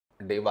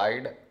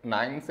divide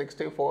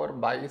 964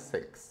 by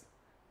 6.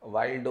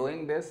 While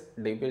doing this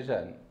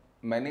division,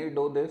 many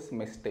do this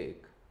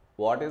mistake.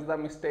 What is the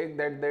mistake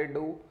that they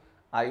do?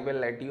 I will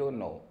let you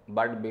know.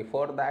 But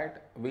before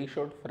that, we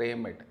should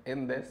frame it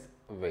in this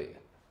way.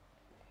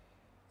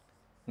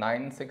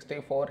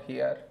 964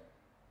 here,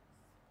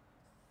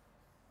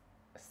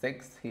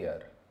 6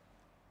 here.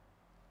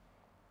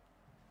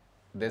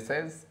 This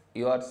is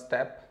your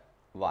step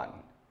 1.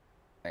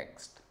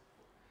 Next.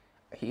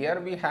 Here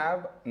we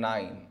have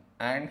 9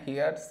 and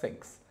here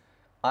 6.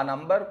 A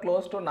number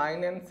close to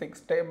 9 in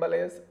 6 table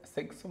is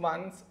 6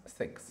 ones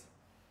 6.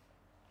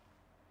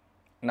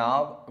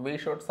 Now we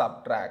should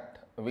subtract.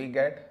 We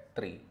get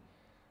 3.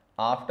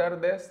 After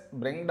this,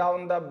 bring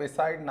down the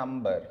beside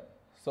number.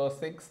 So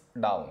 6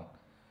 down.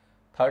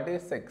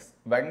 36.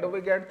 When do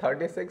we get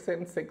 36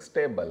 in 6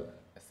 table?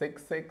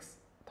 6, 6,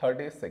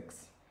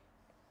 36.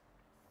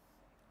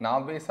 Now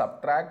we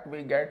subtract,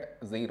 we get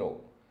 0.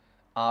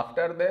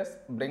 After this,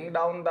 bring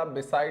down the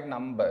beside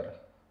number.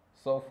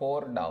 So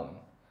 4 down.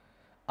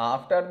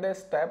 After this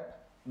step,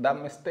 the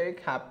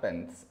mistake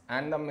happens,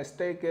 and the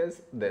mistake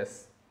is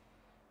this.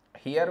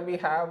 Here we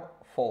have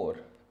 4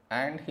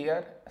 and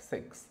here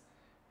 6.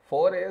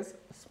 4 is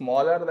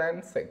smaller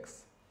than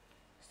 6.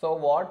 So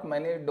what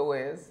many do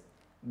is,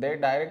 they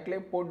directly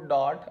put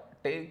dot,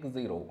 take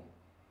 0,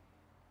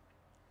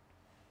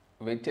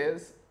 which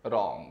is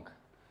wrong.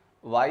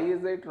 Why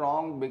is it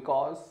wrong?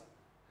 Because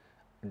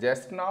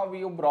just now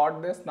you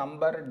brought this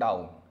number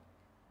down,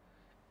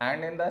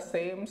 and in the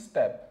same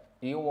step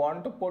you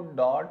want to put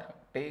dot,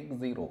 take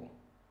 0,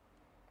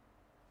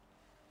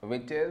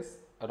 which is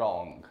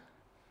wrong.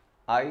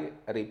 I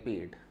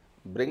repeat,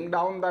 bring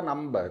down the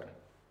number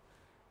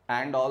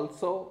and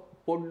also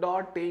put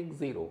dot, take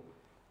 0.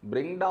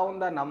 Bring down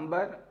the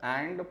number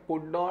and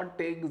put dot,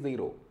 take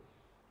 0.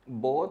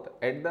 Both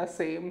at the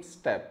same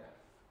step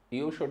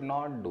you should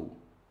not do.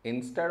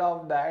 Instead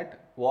of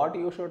that, what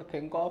you should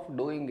think of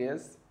doing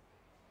is,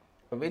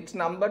 which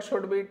number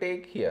should we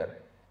take here?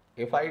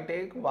 If I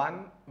take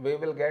 1, we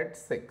will get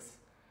 6.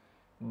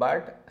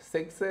 But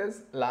 6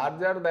 is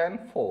larger than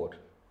 4.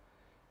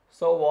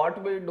 So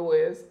what we do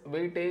is,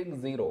 we take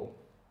 0.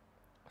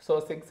 So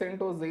 6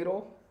 into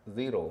 0,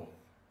 0.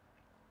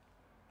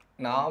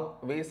 Now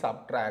we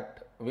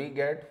subtract, we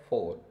get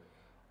 4.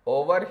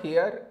 Over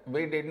here,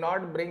 we did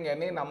not bring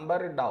any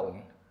number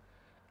down,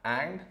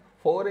 and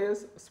 4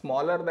 is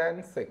smaller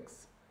than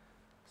 6.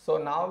 So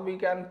now we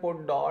can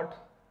put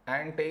dot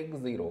and take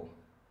 0.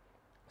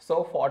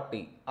 So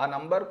 40. A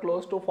number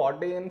close to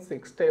 40 in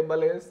 6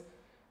 table is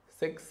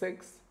 6,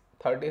 6,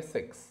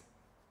 36.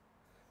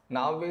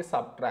 Now we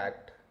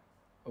subtract.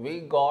 We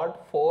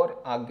got 4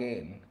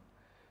 again.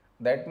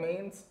 That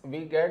means we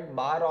get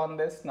bar on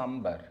this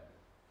number.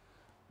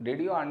 Did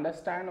you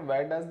understand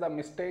where does the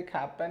mistake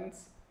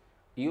happens?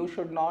 You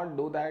should not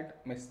do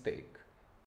that mistake.